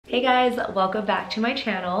Hey guys, welcome back to my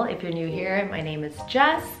channel. If you're new here, my name is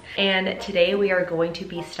Jess, and today we are going to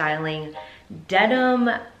be styling denim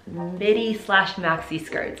midi slash maxi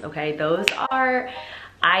skirts, okay? Those are,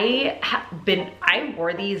 I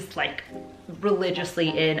wore these like religiously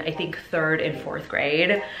in, I think, 3rd and 4th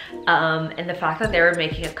grade. And the fact that they were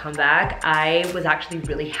making a comeback, I was actually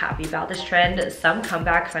really happy about this trend. Some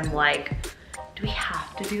comebacks I'm like, do we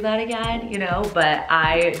have to do that again, you know? But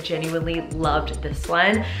I genuinely loved this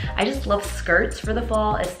one. I just love skirts for the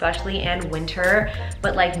fall, especially, and winter.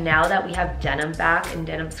 But like now that we have denim back and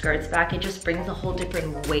denim skirts back, it just brings a whole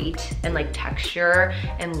different weight and like texture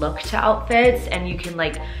and look to outfits. And you can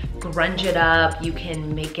like grunge it up, you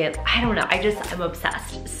can make it, I don't know, I'm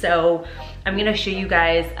obsessed. So I'm gonna show you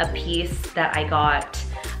guys a piece that I got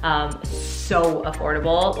so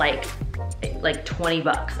affordable, like 20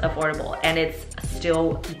 bucks affordable, and it's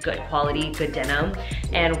still good quality, good denim.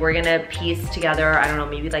 And we're gonna piece together, I don't know,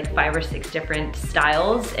 maybe like 5 or 6 different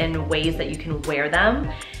styles and ways that you can wear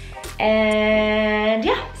them. And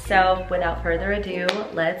yeah, so without further ado,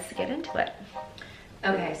 let's get into it.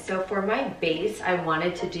 Okay, so for my base, I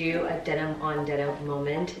wanted to do a denim on denim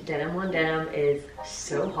moment. Denim on denim is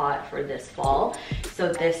so hot for this fall.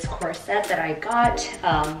 So this corset that I got,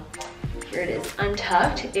 here it is,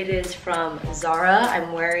 untucked. It is from Zara.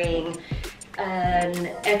 I'm wearing an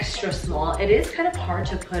extra small. It is kind of hard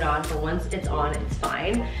to put on, but once it's on, it's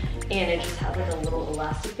fine. And it just has like a little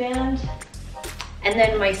elastic band. And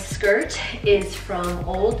then my skirt is from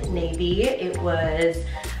Old Navy. It was,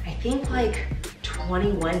 I think, like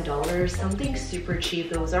 $21, something super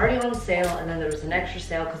cheap. It was already on sale, and then there was an extra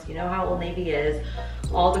sale because you know how Old Navy is,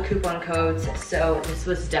 all the coupon codes. So this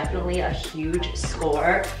was definitely a huge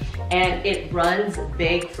score, and it runs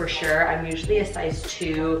big for sure. I'm usually a size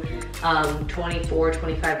 2, 24,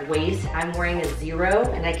 25 waist. I'm wearing a 0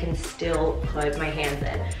 and I can still put my hands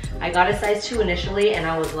in. I got a size 2 initially and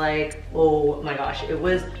I was like, oh my gosh, it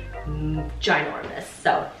was ginormous.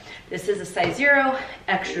 So this is a size 0,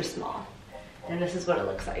 extra small. And this is what it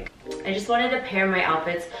looks like. I just wanted to pair my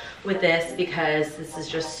outfits with this because this is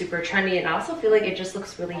just super trendy, and I also feel like it just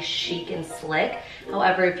looks really chic and slick.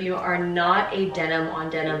 However, if you are not a denim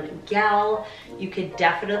on denim gal, you could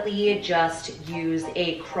definitely just use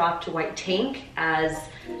a cropped white tank as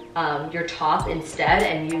your top instead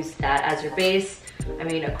and use that as your base. I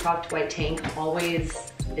mean, a cropped white tank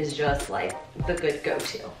always is just like the good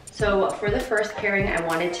go-to. So for the first pairing, I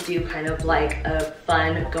wanted to do kind of like a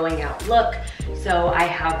fun going out look. So I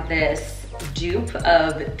have this dupe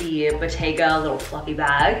of the Bottega little fluffy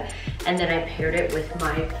bag, and then I paired it with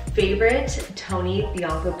my favorite Tony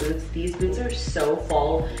Bianco boots. These boots are so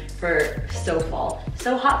hot for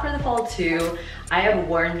the fall too. I have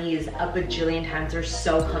worn these a bajillion times. They're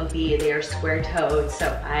so comfy. They are square toed, so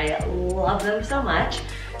I love them so much.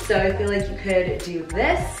 So I feel like you could do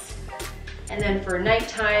this. And then for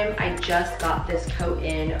nighttime, I just got this coat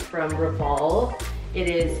in from Revolve. It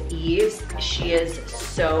is Eve's. She is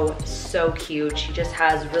so cute. She just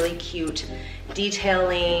has really cute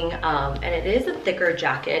detailing, and it is a thicker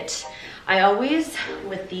jacket. I always,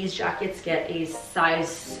 with these jackets, get a size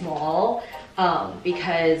small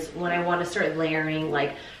because when I want to start layering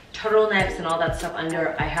like turtlenecks and all that stuff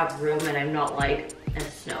under, I have room and I'm not like a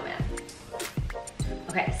snowman.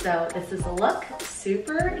 Okay, so this is a look,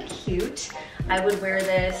 super cute. I would wear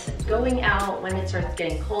this going out when it starts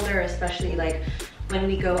getting colder, especially like when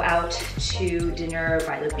we go out to dinner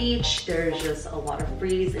by the beach. There's just a lot of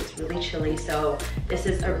breeze, it's really chilly, so this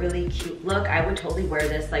is a really cute look. I would totally wear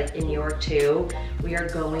this like in New York too. We are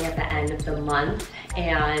going at the end of the month,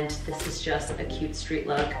 and this is just a cute street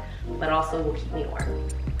look, but also will keep me warm.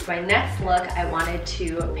 For my next look, I wanted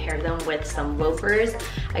to pair them with some loafers.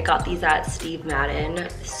 I got these at Steve Madden.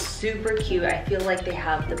 Super cute. I feel like they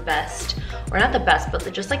have the best, or not the best,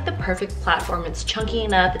 but just like the perfect platform. It's chunky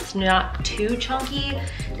enough, it's not too chunky.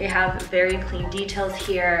 They have very clean details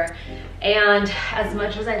here. And as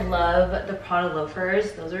much as I love the Prada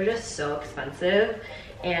loafers, those are just so expensive.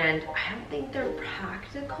 And I don't think they're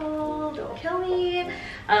practical, don't kill me.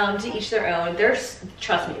 To each their own.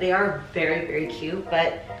 Trust me, they are very cute,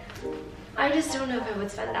 but I just don't know if I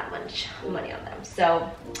would spend that much money on them.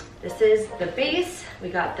 So this is the base. We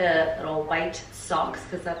got the little white socks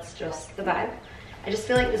because that's just the vibe. I just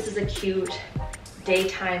feel like this is a cute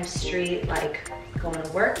daytime street, like going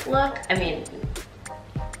to work look. I mean,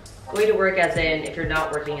 going to work as in if you're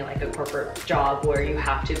not working in like a corporate job where you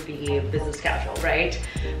have to be business casual, right?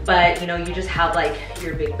 But you know, you just have like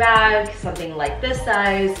your big bag, something like this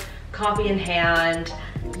size, coffee in hand,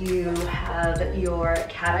 you have your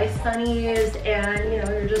cat eye sunnies, and you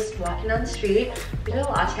know, you're just walking down the street, you get a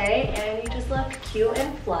latte, and you just look cute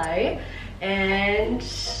and fly. And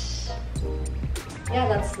yeah,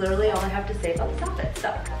 that's literally all I have to say about this outfit.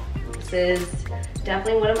 So this is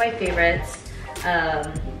definitely one of my favorites.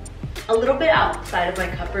 A little bit outside of my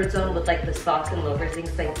comfort zone with like the socks and loafers things,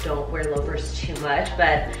 because I don't wear loafers too much,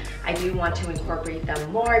 but I do want to incorporate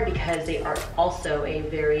them more because they are also a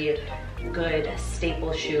very good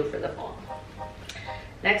staple shoe for the fall.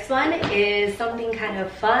 Next one is something kind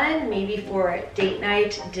of fun, maybe for date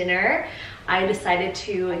night dinner. I decided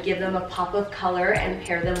to give them a pop of color and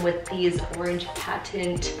pair them with these orange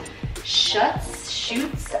patent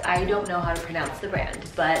shoots. I don't know how to pronounce the brand,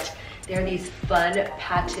 but they're these fun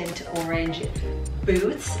patent orange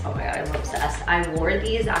boots. Oh my God, I'm obsessed. I wore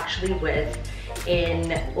these actually with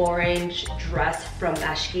an orange dress from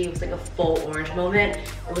Eshki. It was like a full orange moment.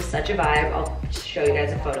 It was such a vibe. I'll show you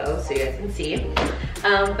guys a photo so you guys can see.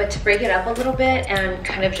 But to break it up a little bit and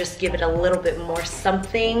kind of just give it a little bit more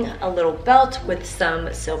something, a little belt with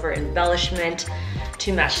some silver embellishment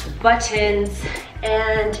to match the buttons.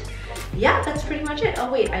 And yeah, that's pretty much it.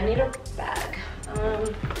 Oh wait, I need a bag.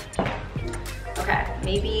 Okay,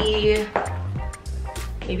 maybe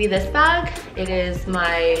this bag. It is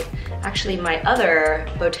actually my other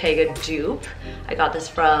Bottega dupe. I got this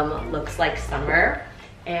from Looks Like Summer.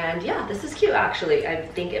 And yeah, this is cute actually. I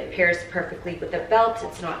think it pairs perfectly with the belt.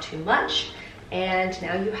 It's not too much. And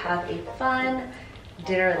now you have a fun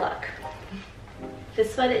dinner look.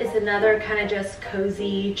 This one is another kind of just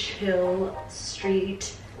cozy, chill,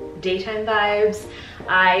 street, daytime vibes.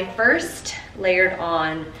 I first layered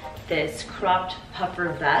on this cropped puffer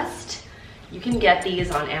vest. You can get these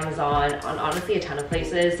on Amazon, on honestly a ton of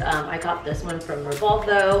places. I got this one from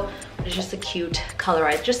Revolvo. It's just a cute color.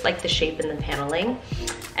 I just like the shape and the paneling.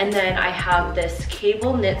 And then I have this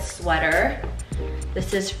cable knit sweater.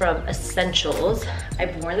 This is from Essentials.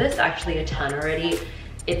 I've worn this actually a ton already.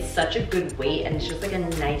 It's such a good weight, and it's just like a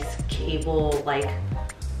nice cable, like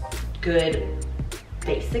good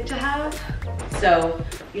basic to have. So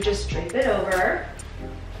you just drape it over.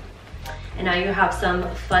 And now you have some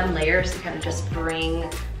fun layers to kind of just bring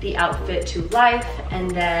the outfit to life. And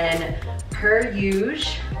then per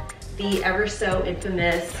usual, the ever so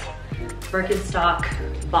infamous Birkenstock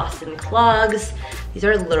Boston clogs. These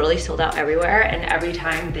are literally sold out everywhere, and every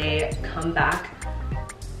time they come back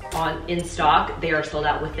in stock, they are sold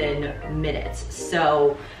out within minutes.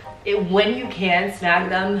 So when you can snag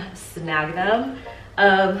them, snag them.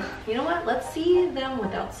 You know what? Let's see them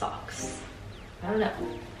without socks. I don't know.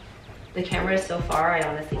 The camera is so far, I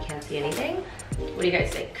honestly can't see anything. What do you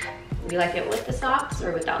guys think? Do you like it with the socks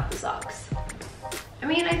or without the socks? I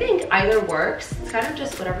mean, I think either works. It's kind of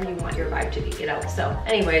just whatever you want your vibe to be, you know? So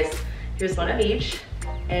anyways, here's one of each.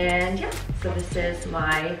 And yeah, so this is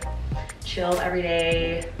my chill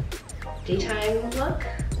everyday daytime look,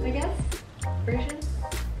 I guess, version.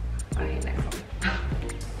 Okay, next one.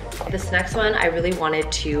 This next one, I really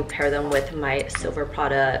wanted to pair them with my silver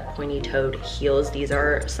Prada pointy-toed heels. These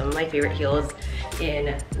are some of my favorite heels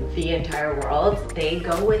in the entire world. They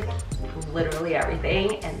go with literally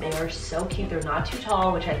everything, and they are so cute. They're not too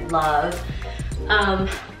tall, which I love.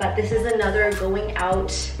 But this is another going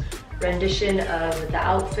out rendition of the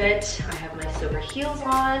outfit. I have my silver heels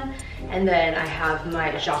on, and then I have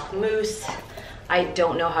my Jacquemus. I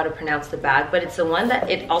don't know how to pronounce the bag, but it's the one that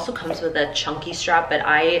it also comes with a chunky strap, but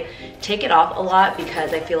I take it off a lot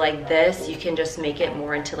because I feel like this, you can just make it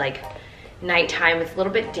more into like nighttime. It's a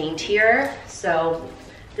little bit daintier. So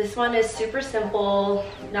this one is super simple,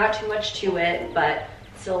 not too much to it, but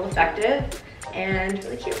still effective and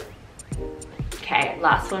really cute. Okay,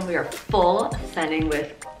 last one, we are full sending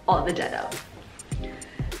with all the denim.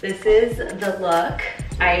 This is the look.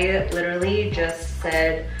 I literally just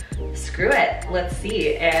said, screw it, let's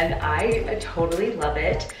see, and I totally love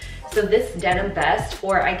it. So this denim vest,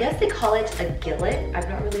 or I guess they call it a gillet. I'm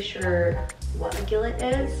not really sure what a gillet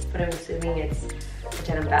is, but I'm assuming it's a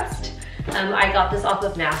denim vest. I got this off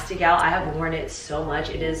of Nasty Gal. I have worn it so much.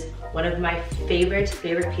 It is one of my favorite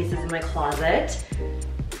pieces in my closet.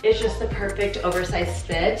 It's just the perfect oversized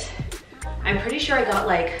fit. I'm pretty sure I got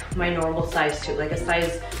like my normal size too, like a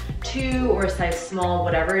size 2 or a size small,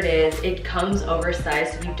 whatever it is. It comes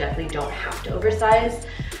oversized, so you definitely don't have to oversize.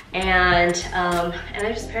 And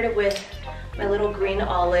I just paired it with my little green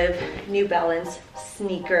olive New Balance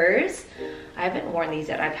sneakers. I haven't worn these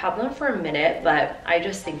yet. I've had them for a minute, but I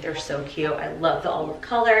just think they're so cute. I love the olive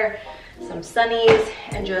color, some sunnies,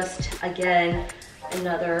 and just, again,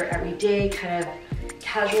 another everyday kind of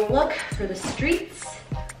casual look for the streets.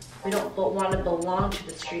 We don't want to belong to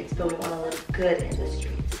the streets, but we want to look good in the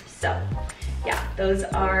streets. So yeah, those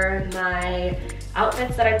are my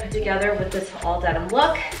outfits that I put together with this all denim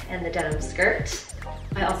look and the denim skirt.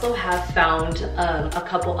 I also have found a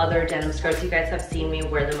couple other denim skirts. You guys have seen me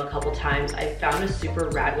wear them a couple times. I found a super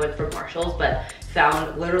rad one from Marshall's, but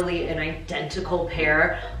found literally an identical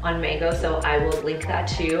pair on Mango, so I will link that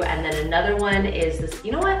too. And then another one is this,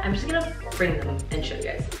 you know what? I'm just gonna bring them and show you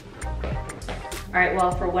guys. All right,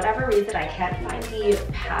 well, for whatever reason, I can't find the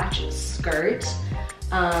patch skirt,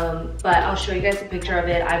 but I'll show you guys a picture of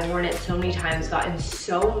it. I've worn it so many times, gotten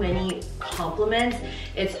so many compliments.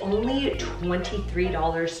 It's only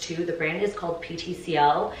 $23 too. The brand is called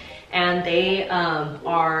PTCL, and they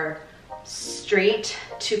are straight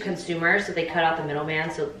to consumer, so they cut out the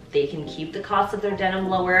middleman so they can keep the cost of their denim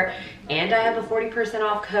lower. And I have a 40%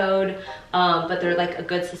 off code, but they're like a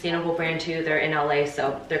good sustainable brand too. They're in LA,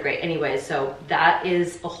 so they're great. Anyways, so that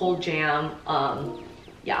is a whole jam.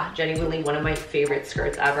 Yeah, genuinely one of my favorite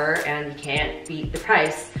skirts ever, and you can't beat the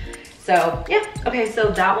price. So yeah, okay,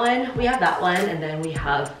 so that one, we have that one, and then we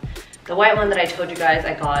have the white one that I told you guys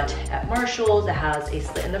I got at Marshall's. It has a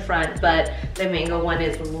slit in the front, but the Mango one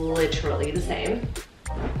is literally the same.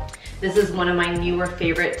 This is one of my newer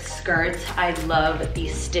favorite skirts. I love the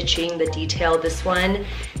stitching, the detail. This one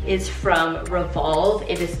is from Revolve.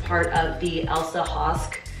 It is part of the Elsa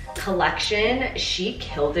Hosk collection. She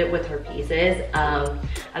killed it with her pieces.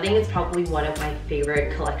 I think it's probably one of my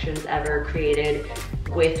favorite collections ever created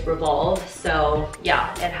with Revolve. So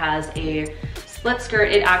yeah, it has a split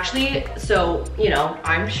skirt. It actually, so you know,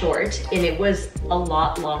 I'm short and it was a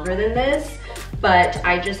lot longer than this, but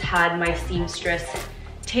I just had my seamstress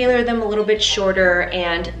tailor them a little bit shorter,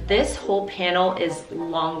 and this whole panel is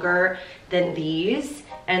longer than these,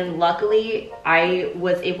 and luckily I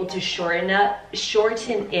was able to shorten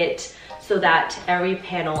it so that every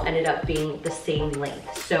panel ended up being the same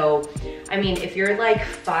length. So I mean, if you're like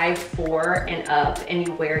 5'4" and up and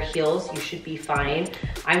you wear heels, you should be fine.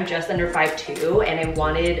 I'm just under 5'2", and I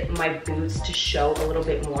wanted my boots to show a little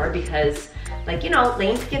bit more because, like, you know,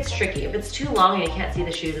 length gets tricky. If it's too long and you can't see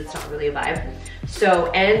the shoes, it's not really a vibe. So,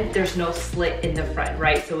 and there's no slit in the front,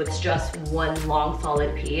 right? So it's just one long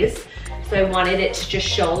solid piece. So I wanted it to just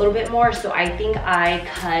show a little bit more. So I think I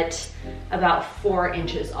cut about 4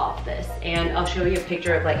 inches off this, and I'll show you a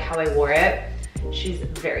picture of like how I wore it. She's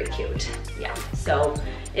very cute. Yeah, so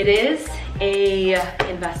it is a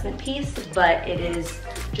investment piece, but it is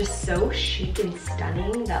just so chic and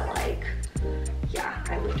stunning that, like, yeah,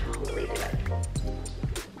 I would totally do it.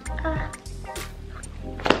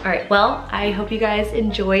 All right, well, I hope you guys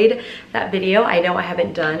enjoyed that video. I know I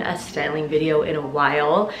haven't done a styling video in a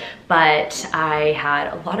while, but I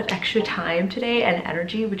had a lot of extra time today and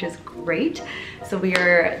energy, which is great. So we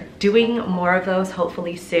are doing more of those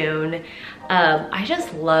hopefully soon. I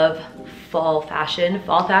just love fall fashion.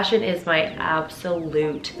 Fall fashion is my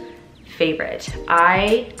absolute favorite.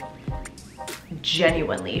 I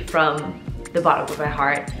genuinely, from the bottom of my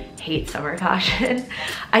heart, hate summer fashion.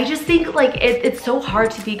 I just think like it's so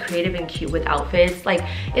hard to be creative and cute with outfits. Like,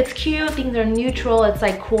 it's cute, things are neutral, it's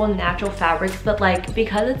like cool natural fabrics, but like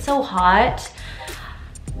because it's so hot,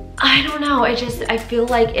 I don't know, I feel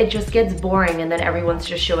like it just gets boring, and then everyone's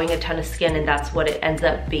just showing a ton of skin, and that's what it ends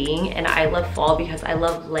up being. And I love fall because I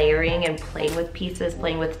love layering and playing with pieces,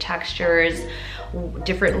 playing with textures,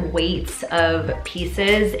 different weights of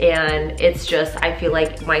pieces, and it's just, I feel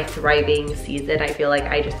like my thriving season. I feel like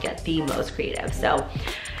I just get the most creative. So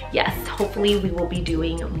yes, hopefully we will be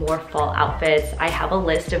doing more fall outfits. I have a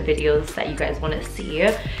list of videos that you guys want to see,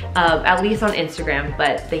 at least on Instagram,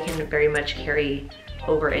 but they can very much carry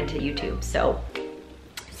over into YouTube. So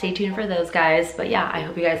stay tuned for those, guys. But yeah, I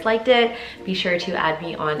hope you guys liked it. Be sure to add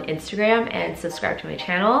me on Instagram and subscribe to my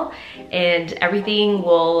channel, and everything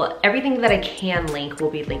that I can link will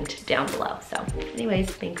be linked down below. So anyways,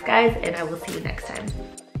 thanks guys, and I will see you next time.